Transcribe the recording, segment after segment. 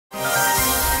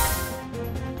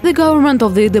The government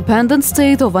of the independent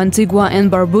state of Antigua and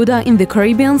Barbuda in the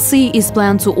Caribbean Sea is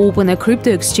planned to open a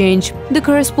crypto exchange. The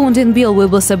corresponding bill will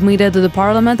be submitted to the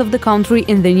parliament of the country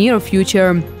in the near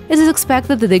future. It is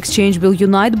expected that the exchange will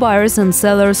unite buyers and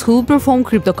sellers who will perform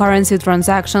cryptocurrency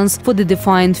transactions for the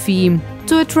defined fee.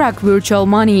 To attract virtual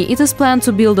money, it is planned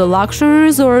to build a luxury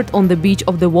resort on the beach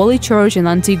of the Wally Church in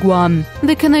Antigua.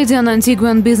 The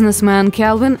Canadian-Antiguan businessman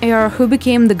Calvin Ayre, who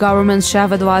became the government's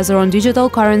chief advisor on digital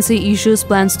currency issues,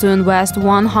 plans to invest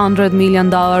 $100 million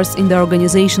in the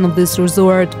organization of this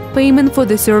resort. Payment for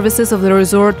the services of the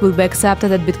resort will be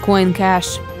accepted at Bitcoin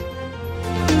Cash.